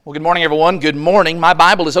Well, good morning, everyone. Good morning. My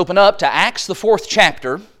Bible is open up to Acts, the 4th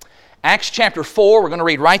chapter. Acts chapter 4, we're going to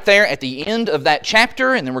read right there at the end of that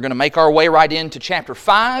chapter, and then we're going to make our way right into chapter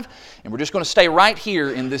 5, and we're just going to stay right here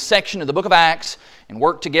in this section of the book of Acts and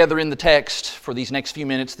work together in the text for these next few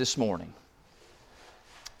minutes this morning.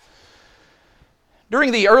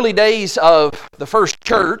 During the early days of the first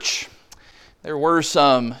church, there were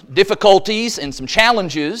some difficulties and some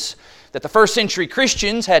challenges that the first century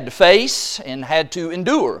Christians had to face and had to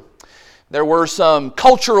endure. There were some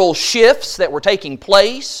cultural shifts that were taking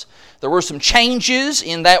place. There were some changes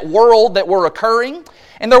in that world that were occurring.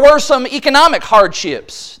 And there were some economic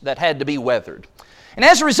hardships that had to be weathered. And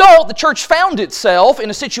as a result, the church found itself in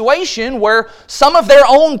a situation where some of their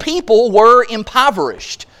own people were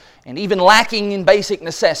impoverished and even lacking in basic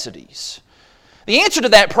necessities. The answer to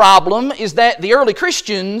that problem is that the early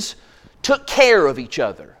Christians took care of each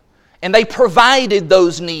other, and they provided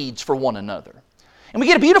those needs for one another. And we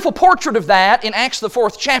get a beautiful portrait of that in Acts the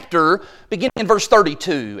 4th chapter, beginning in verse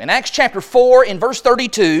 32. In Acts chapter 4, in verse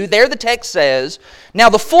 32, there the text says, "Now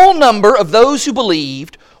the full number of those who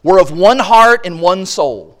believed were of one heart and one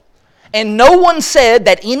soul. And no one said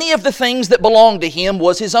that any of the things that belonged to him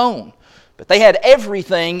was his own, but they had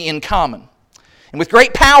everything in common. And with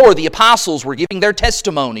great power the apostles were giving their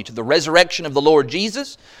testimony to the resurrection of the Lord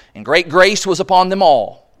Jesus, and great grace was upon them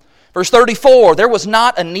all. Verse 34, there was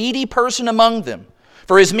not a needy person among them,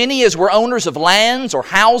 for as many as were owners of lands or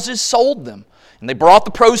houses sold them. And they brought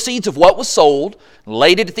the proceeds of what was sold, and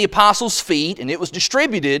laid it at the apostles' feet, and it was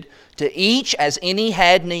distributed to each as any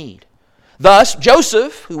had need. Thus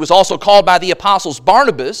Joseph, who was also called by the apostles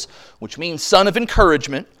Barnabas, which means son of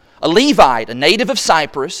encouragement, a Levite, a native of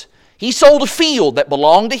Cyprus, he sold a field that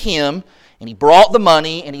belonged to him, and he brought the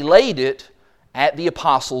money, and he laid it at the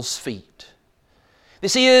apostles' feet."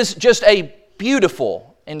 This is just a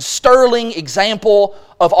beautiful and sterling example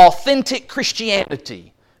of authentic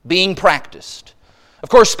Christianity being practiced. Of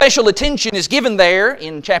course, special attention is given there at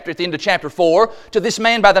the end of chapter 4 to this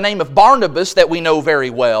man by the name of Barnabas that we know very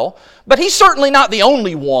well. But he's certainly not the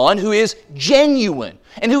only one who is genuine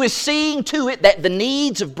and who is seeing to it that the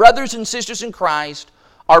needs of brothers and sisters in Christ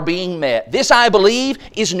are being met. This, I believe,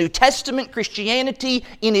 is New Testament Christianity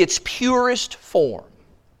in its purest form.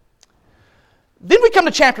 Then we come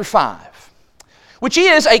to chapter 5, which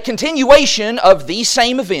is a continuation of these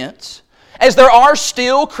same events, as there are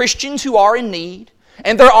still Christians who are in need,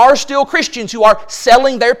 and there are still Christians who are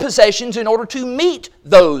selling their possessions in order to meet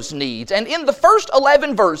those needs. And in the first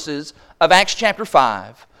 11 verses of Acts chapter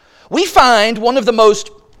 5, we find one of the most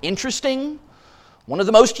interesting, one of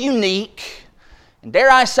the most unique, and dare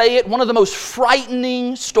I say it, one of the most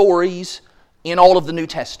frightening stories in all of the New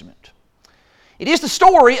Testament. It is the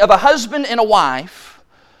story of a husband and a wife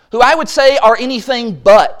who I would say are anything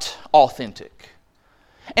but authentic.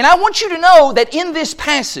 And I want you to know that in this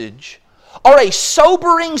passage are a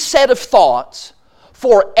sobering set of thoughts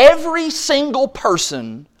for every single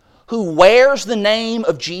person who wears the name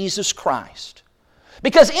of Jesus Christ.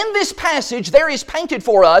 Because in this passage there is painted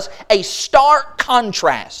for us a stark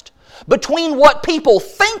contrast between what people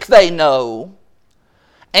think they know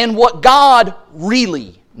and what God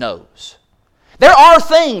really knows. There are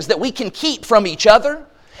things that we can keep from each other.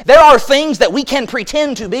 There are things that we can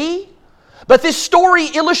pretend to be. But this story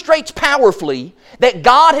illustrates powerfully that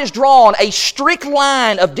God has drawn a strict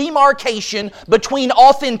line of demarcation between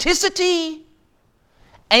authenticity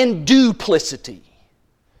and duplicity.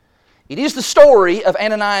 It is the story of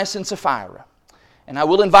Ananias and Sapphira. And I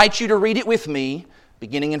will invite you to read it with me,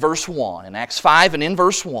 beginning in verse 1, in Acts 5 and in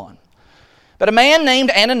verse 1. "But a man named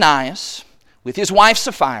Ananias, with his wife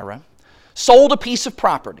Sapphira, sold a piece of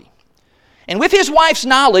property. And with his wife's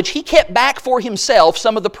knowledge, he kept back for himself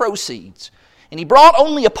some of the proceeds. And he brought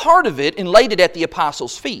only a part of it and laid it at the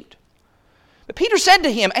apostles' feet. But Peter said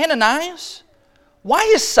to him, 'Ananias, why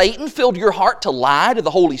has Satan filled your heart to lie to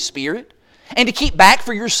the Holy Spirit and to keep back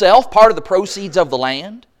for yourself part of the proceeds of the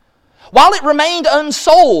land? While it remained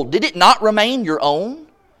unsold, did it not remain your own?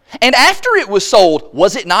 And after it was sold,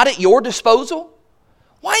 was it not at your disposal?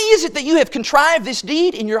 Why is it that you have contrived this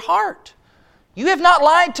deed in your heart? You have not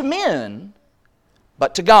lied to men,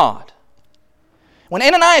 but to God.' When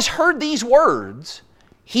Ananias heard these words,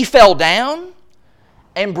 he fell down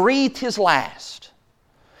and breathed his last.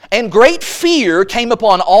 And great fear came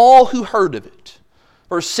upon all who heard of it.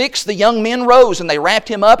 Verse 6, the young men rose and they wrapped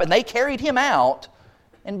him up and they carried him out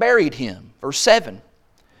and buried him. Verse 7,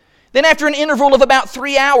 then after an interval of about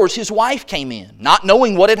 3 hours, his wife came in, not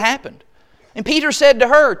knowing what had happened. And Peter said to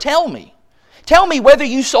her, Tell me whether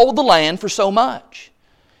you sold the land for so much.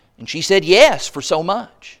 And she said, Yes, for so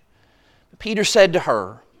much. But Peter said to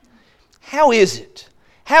her, How is it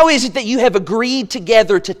How is it that you have agreed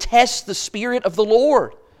together to test the Spirit of the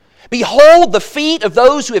Lord? Behold, the feet of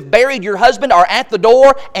those who have buried your husband are at the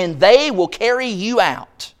door, and they will carry you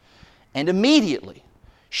out." And immediately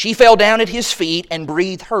she fell down at his feet and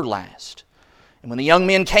breathed her last. And when the young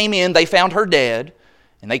men came in, they found her dead,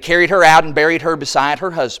 and they carried her out and buried her beside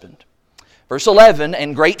her husband. Verse 11,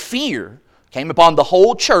 "And great fear came upon the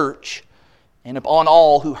whole church and upon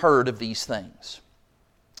all who heard of these things."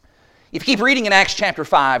 If you keep reading in Acts chapter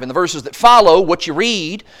 5, in the verses that follow, what you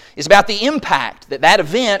read is about the impact that that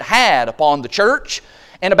event had upon the church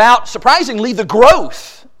and about, surprisingly, the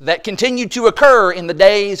growth that continued to occur in the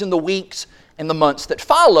days and the weeks and the months that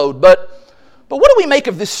followed. But what do we make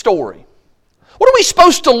of this story? What are we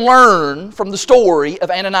supposed to learn from the story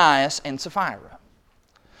of Ananias and Sapphira?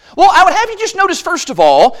 Well, I would have you just notice, first of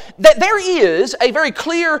all, that there is a very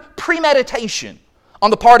clear premeditation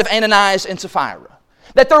on the part of Ananias and Sapphira.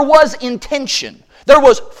 That there was intention. There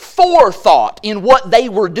was forethought in what they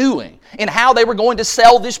were doing, in how they were going to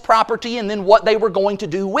sell this property and then what they were going to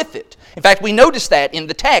do with it. In fact, we notice that in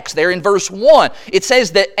the text there in verse 1. It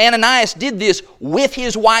says that Ananias did this with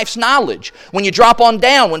his wife's knowledge. When you drop on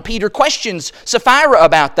down, when Peter questions Sapphira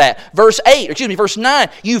about that, verse 9,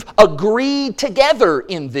 you've agreed together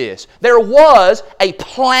in this. There was a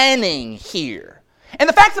planning here. And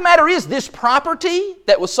the fact of the matter is, this property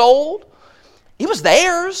that was sold, it was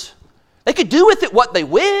theirs. They could do with it what they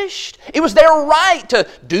wished. It was their right to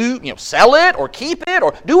sell it or keep it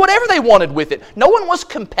or do whatever they wanted with it. No one was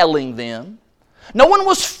compelling them. No one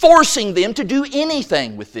was forcing them to do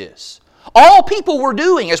anything with this. All people were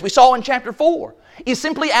doing, as we saw in chapter 4, is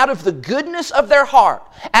simply out of the goodness of their heart,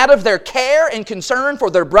 out of their care and concern for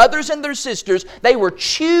their brothers and their sisters, they were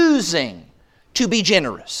choosing to be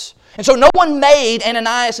generous. And so no one made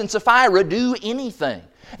Ananias and Sapphira do anything.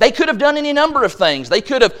 They could have done any number of things. They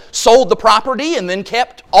could have sold the property and then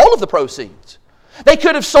kept all of the proceeds. They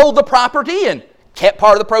could have sold the property and kept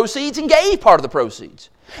part of the proceeds and gave part of the proceeds.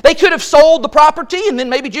 They could have sold the property and then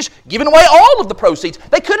maybe just given away all of the proceeds.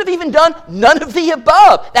 They could have even done none of the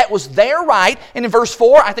above. That was their right. And in verse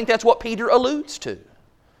 4, I think that's what Peter alludes to.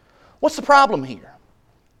 What's the problem here?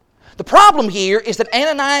 The problem here is that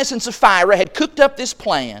Ananias and Sapphira had cooked up this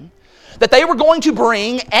plan that they were going to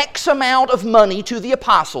bring X amount of money to the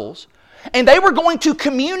apostles, and they were going to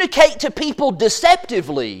communicate to people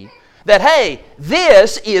deceptively that, hey,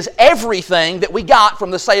 this is everything that we got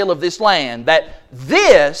from the sale of this land, that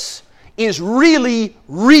this is really,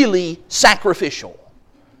 really sacrificial.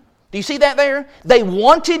 Do you see that there? They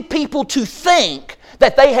wanted people to think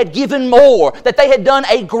that they had given more, that they had done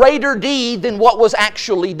a greater deed than what was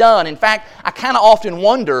actually done. In fact, I kind of often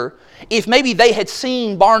wonder if maybe they had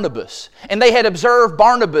seen Barnabas and they had observed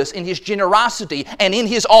Barnabas in his generosity and in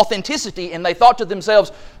his authenticity, and they thought to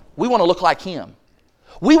themselves, we want to look like him.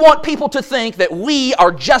 We want people to think that we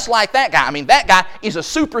are just like that guy. I mean, that guy is a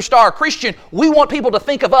superstar Christian. We want people to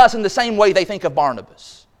think of us in the same way they think of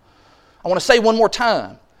Barnabas. I want to say one more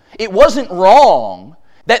time, it wasn't wrong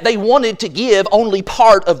that they wanted to give only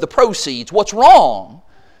part of the proceeds. What's wrong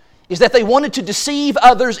is that they wanted to deceive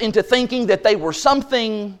others into thinking that they were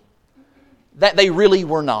something that they really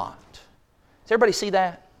were not. Does everybody see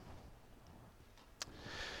that?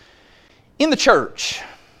 In the church,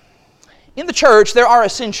 there are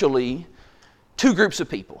essentially two groups of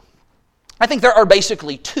people. I think there are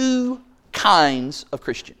basically two kinds of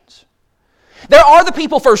Christians. There are the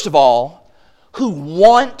people, first of all, who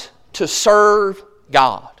want to serve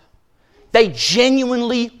God. They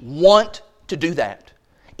genuinely want to do that.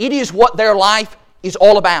 It is what their life is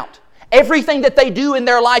all about. Everything that they do in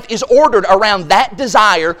their life is ordered around that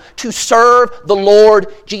desire to serve the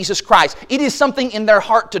Lord Jesus Christ. It is something in their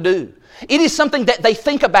heart to do. It is something that they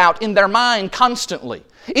think about in their mind constantly.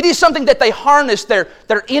 It is something that they harness their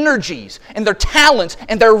energies and their talents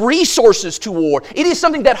and their resources toward. It is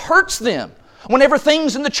something that hurts them whenever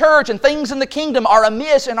things in the church and things in the kingdom are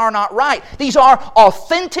amiss and are not right. These are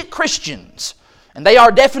authentic Christians, and they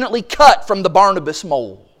are definitely cut from the Barnabas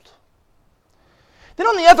mold. Then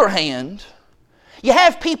on the other hand, you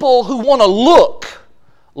have people who want to look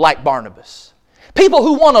like Barnabas. People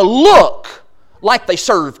who want to look like they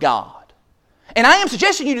serve God. And I am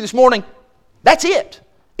suggesting to you this morning, that's it.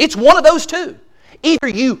 It's one of those two. Either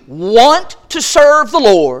you want to serve the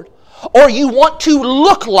Lord, or you want to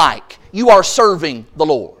look like you are serving the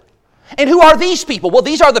Lord. And who are these people? Well,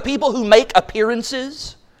 these are the people who make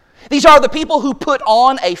appearances. These are the people who put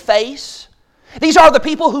on a face. These are the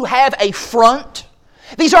people who have a front.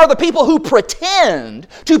 These are the people who pretend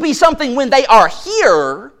to be something when they are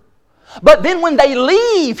here, but then when they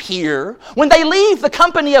leave here, when they leave the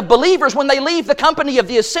company of believers, when they leave the company of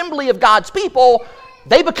the assembly of God's people,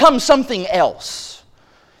 they become something else.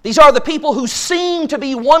 These are the people who seem to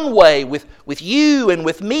be one way with you and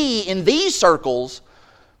with me in these circles,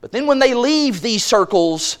 but then when they leave these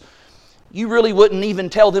circles, you really wouldn't even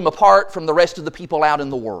tell them apart from the rest of the people out in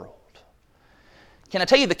the world. Can I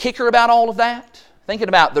tell you the kicker about all of that? Thinking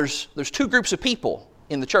about there's two groups of people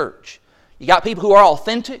in the church. You got people who are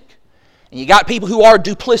authentic, and you got people who are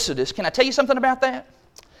duplicitous. Can I tell you something about that?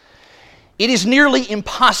 It is nearly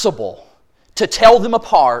impossible to tell them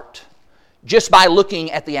apart just by looking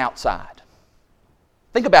at the outside.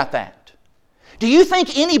 Think about that. Do you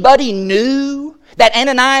think anybody knew that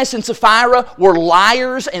Ananias and Sapphira were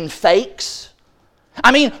liars and fakes?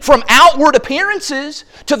 I mean, from outward appearances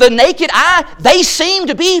to the naked eye, they seem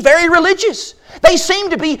to be very religious. They seem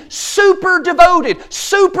to be super devoted,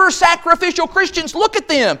 super sacrificial Christians. Look at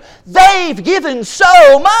them. They've given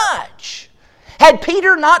so much. Had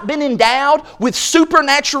Peter not been endowed with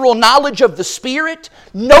supernatural knowledge of the Spirit,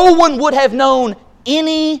 no one would have known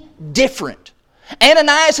any different.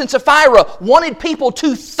 Ananias and Sapphira wanted people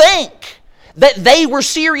to think that they were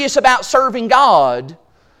serious about serving God,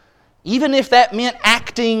 even if that meant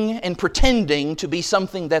acting and pretending to be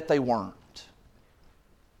something that they weren't.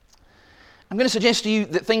 I'm going to suggest to you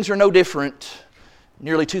that things are no different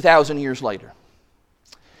nearly 2,000 years later.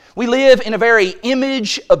 We live in a very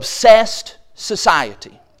image-obsessed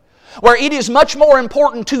society where it is much more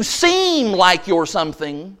important to seem like you're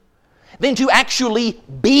something than to actually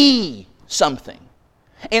be something.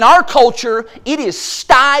 In our culture, it is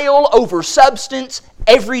style over substance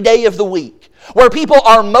every day of the week, where people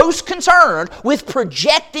are most concerned with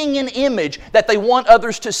projecting an image that they want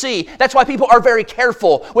others to see. That's why people are very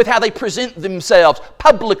careful with how they present themselves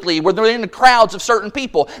publicly, where they're in the crowds of certain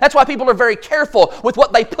people. That's why people are very careful with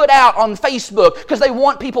what they put out on Facebook, because they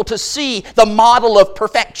want people to see the model of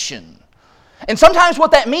perfection. And sometimes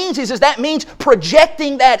what that means is that means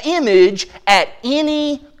projecting that image at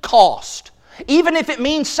any cost. Even if it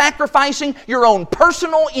means sacrificing your own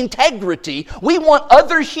personal integrity, we want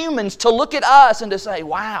other humans to look at us and to say,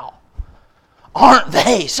 wow, aren't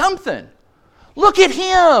they something? Look at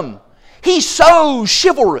him. He's so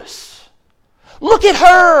chivalrous. Look at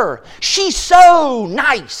her. She's so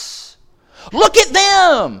nice. Look at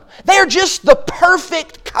them. They're just the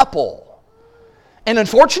perfect couple. And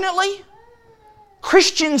unfortunately,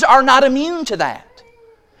 Christians are not immune to that.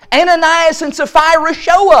 Ananias and Sapphira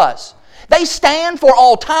show us. They stand for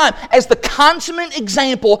all time as the consummate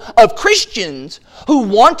example of Christians who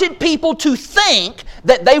wanted people to think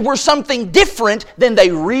that they were something different than they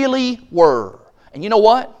really were. And you know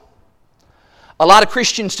what? A lot of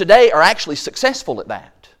Christians today are actually successful at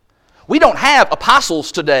that. We don't have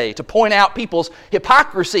apostles today to point out people's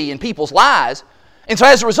hypocrisy and people's lies. And so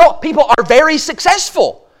as a result, people are very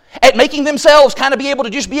successful at making themselves kind of be able to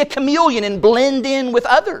just be a chameleon and blend in with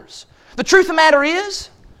others. The truth of the matter is,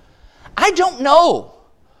 I don't know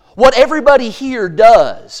what everybody here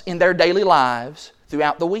does in their daily lives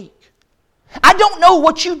throughout the week. I don't know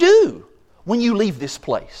what you do when you leave this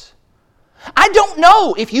place. I don't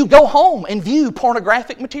know if you go home and view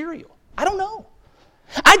pornographic material. I don't know.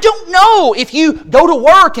 I don't know if you go to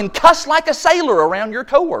work and cuss like a sailor around your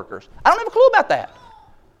coworkers. I don't have a clue about that.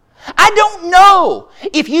 I don't know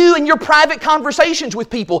if you in your private conversations with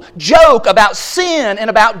people joke about sin and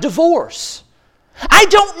about divorce. I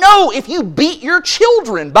don't know if you beat your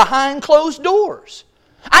children behind closed doors.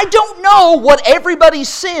 I don't know what everybody's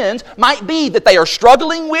sins might be that they are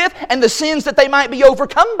struggling with and the sins that they might be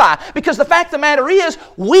overcome by. Because the fact of the matter is,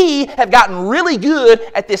 we have gotten really good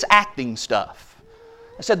at this acting stuff.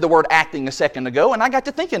 I said the word acting a second ago, and I got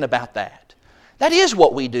to thinking about that. That is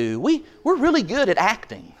what we do. We're really good at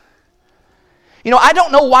acting. You know, I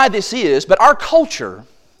don't know why this is, but our culture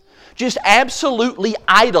just absolutely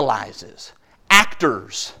idolizes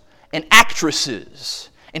actors and actresses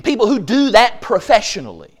and people who do that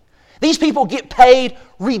professionally. These people get paid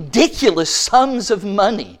ridiculous sums of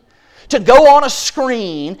money to go on a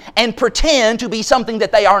screen and pretend to be something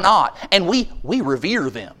that they are not. And we revere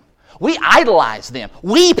them. We idolize them.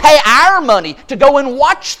 We pay our money to go and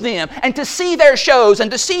watch them and to see their shows and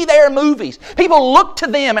to see their movies. People look to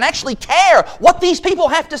them and actually care what these people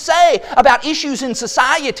have to say about issues in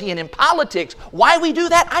society and in politics. Why we do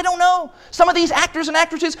that, I don't know. Some of these actors and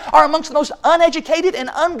actresses are amongst the most uneducated and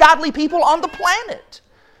ungodly people on the planet.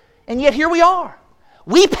 And yet here we are.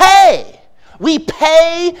 We pay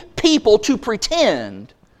people to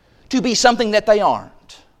pretend to be something that they aren't.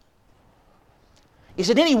 Is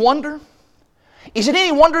it any wonder? Is it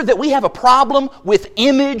any wonder that we have a problem with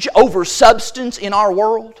image over substance in our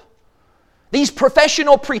world? These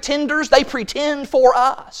professional pretenders, they pretend for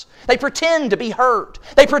us. They pretend to be hurt.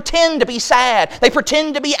 They pretend to be sad. They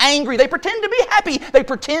pretend to be angry. They pretend to be happy. They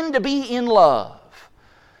pretend to be in love.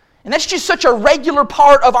 And that's just such a regular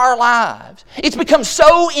part of our lives. It's become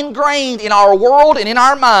so ingrained in our world and in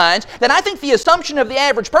our minds that I think the assumption of the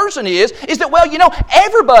average person is that, well,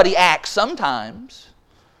 everybody acts sometimes.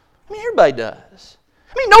 I mean, everybody does.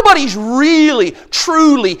 I mean, nobody's really,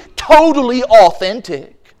 truly, totally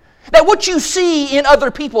authentic. That what you see in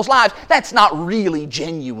other people's lives, that's not really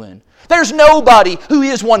genuine. There's nobody who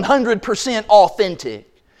is 100% authentic.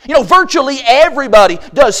 Virtually everybody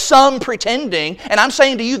does some pretending, and I'm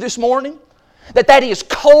saying to you this morning that is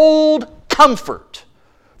cold comfort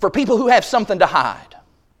for people who have something to hide.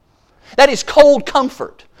 That is cold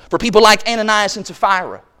comfort for people like Ananias and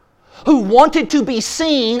Sapphira, who wanted to be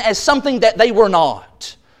seen as something that they were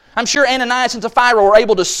not. I'm sure Ananias and Sapphira were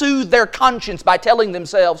able to soothe their conscience by telling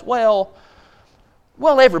themselves, well,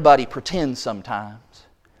 everybody pretends sometimes.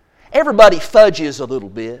 Everybody fudges a little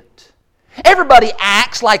bit. Everybody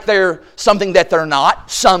acts like they're something that they're not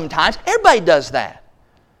sometimes. Everybody does that.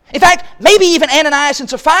 In fact, maybe even Ananias and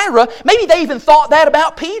Sapphira, maybe they even thought that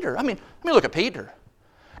about Peter. I mean, look at Peter.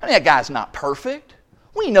 That guy's not perfect.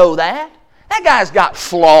 We know that. That guy's got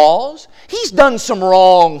flaws. He's done some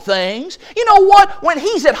wrong things. You know what? When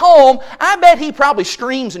he's at home, I bet he probably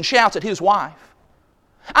screams and shouts at his wife.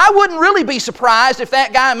 I wouldn't really be surprised if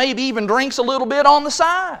that guy maybe even drinks a little bit on the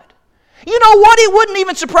side. You know what? It wouldn't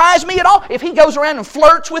even surprise me at all if he goes around and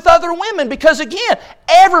flirts with other women because, again,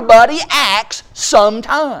 everybody acts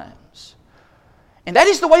sometimes. And that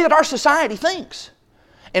is the way that our society thinks.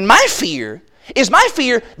 And my fear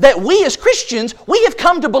that we as Christians, we have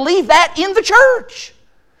come to believe that in the church.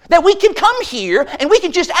 That we can come here and we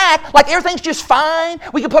can just act like everything's just fine.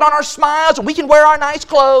 We can put on our smiles and we can wear our nice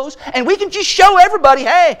clothes and we can just show everybody,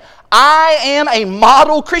 hey, I am a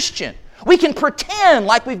model Christian. We can pretend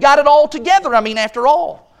like we've got it all together. I mean, after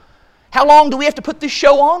all, how long do we have to put this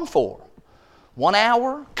show on for? 1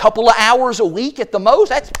 hour? Couple of hours a week at the most?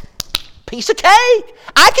 That's a piece of cake.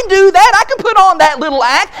 I can do that. I can put on that little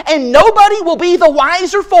act and nobody will be the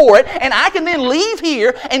wiser for it, and I can then leave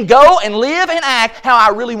here and go and live and act how I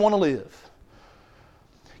really want to live.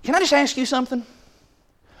 Can I just ask you something?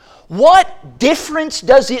 What difference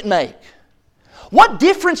does it make? What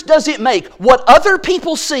difference does it make what other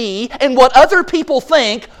people see and what other people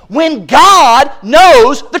think when God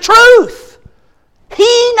knows the truth?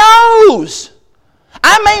 He knows.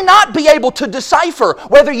 I may not be able to decipher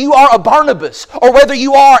whether you are a Barnabas or whether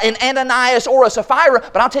you are an Ananias or a Sapphira,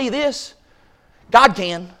 but I'll tell you this, God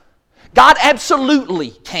can. God absolutely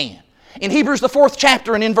can. In Hebrews the 4th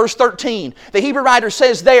chapter and in verse 13, the Hebrew writer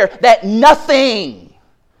says there that nothing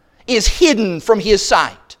is hidden from His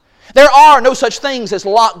sight. There are no such things as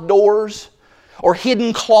locked doors or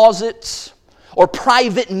hidden closets or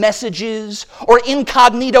private messages or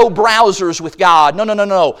incognito browsers with God.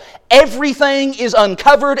 No. Everything is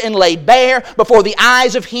uncovered and laid bare before the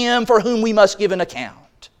eyes of Him for whom we must give an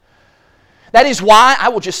account. That is why I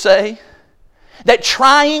will just say that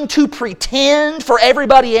trying to pretend for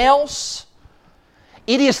everybody else,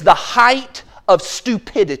 it is the height of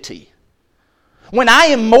stupidity. When I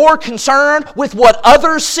am more concerned with what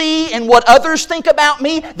others see and what others think about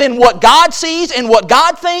me than what God sees and what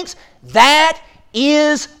God thinks, that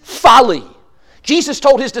is folly. Jesus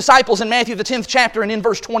told His disciples in Matthew the 10th chapter and in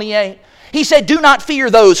verse 28, He said, "Do not fear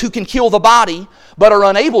those who can kill the body, but are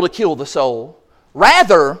unable to kill the soul.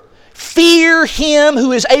 Rather, fear Him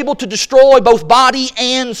who is able to destroy both body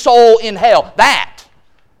and soul in hell."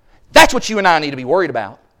 That's what you and I need to be worried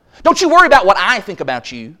about. Don't you worry about what I think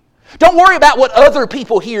about you. Don't worry about what other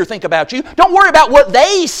people here think about you. Don't worry about what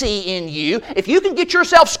they see in you. If you can get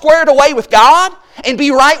yourself squared away with God and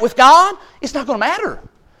be right with God, it's not going to matter.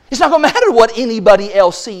 It's not going to matter what anybody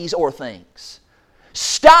else sees or thinks.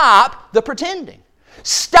 Stop the pretending.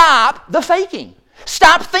 Stop the faking.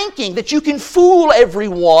 Stop thinking that you can fool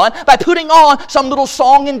everyone by putting on some little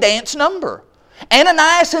song and dance number.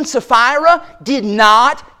 Ananias and Sapphira did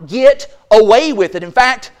not get away with it. In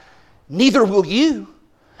fact, neither will you.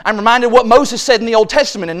 I'm reminded of what Moses said in the Old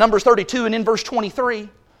Testament in Numbers 32 and in verse 23.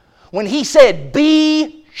 When he said,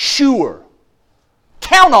 "Be sure,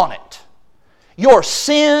 count on it, your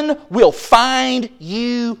sin will find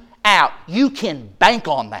you out." You can bank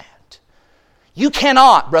on that. You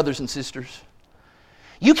cannot, brothers and sisters,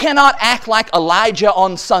 you cannot act like Elijah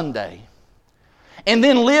on Sunday and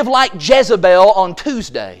then live like Jezebel on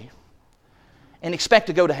Tuesday and expect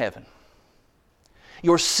to go to heaven.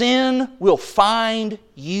 Your sin will find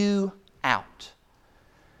you out.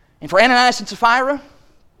 And for Ananias and Sapphira,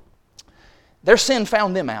 their sin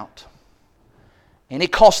found them out. And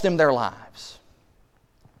it cost them their lives.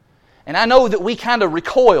 And I know that we kind of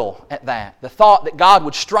recoil at that, the thought that God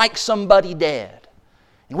would strike somebody dead.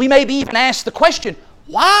 And we maybe even ask the question,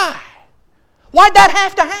 why? Why'd that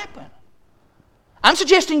have to happen? I'm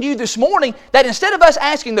suggesting to you this morning that instead of us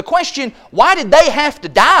asking the question, why did they have to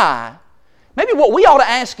die? Maybe what we ought to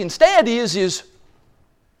ask instead is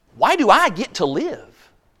why do I get to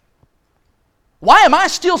live? Why am I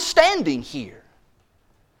still standing here?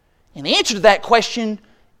 And the answer to that question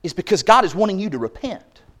is because God is wanting you to repent.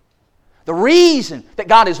 The reason that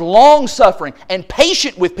God is long-suffering and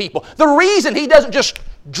patient with people, the reason He doesn't just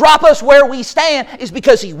drop us where we stand is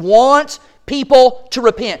because He wants people to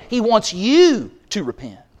repent. He wants you to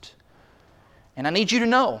repent. And I need you to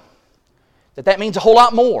know that that means a whole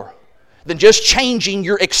lot more than just changing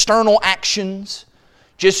your external actions,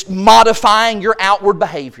 just modifying your outward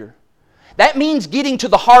behavior. That means getting to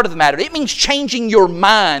the heart of the matter. It means changing your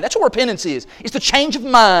mind. That's what repentance is. It's the change of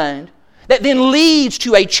mind that then leads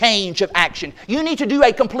to a change of action. You need to do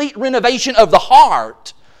a complete renovation of the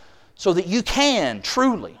heart so that you can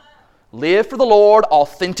truly live for the Lord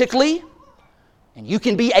authentically, and you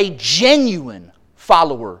can be a genuine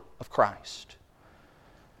follower of Christ.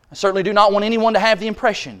 I certainly do not want anyone to have the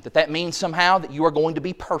impression that that means somehow that you are going to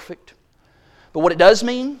be perfect. But what it does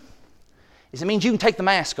mean is it means you can take the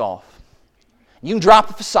mask off. You can drop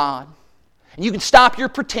the facade. And you can stop your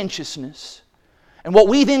pretentiousness. And what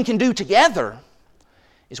we then can do together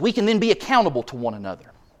is we can then be accountable to one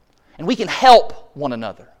another. And we can help one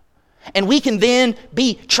another. And we can then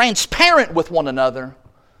be transparent with one another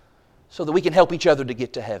so that we can help each other to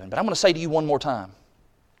get to heaven. But I'm going to say to you one more time.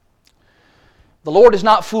 The Lord is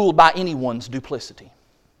not fooled by anyone's duplicity.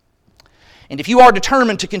 And if you are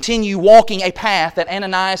determined to continue walking a path that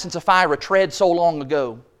Ananias and Sapphira tread so long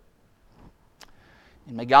ago,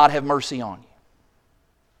 and may God have mercy on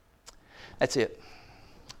you. That's it.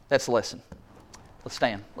 That's the lesson. Let's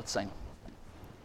stand. Let's sing.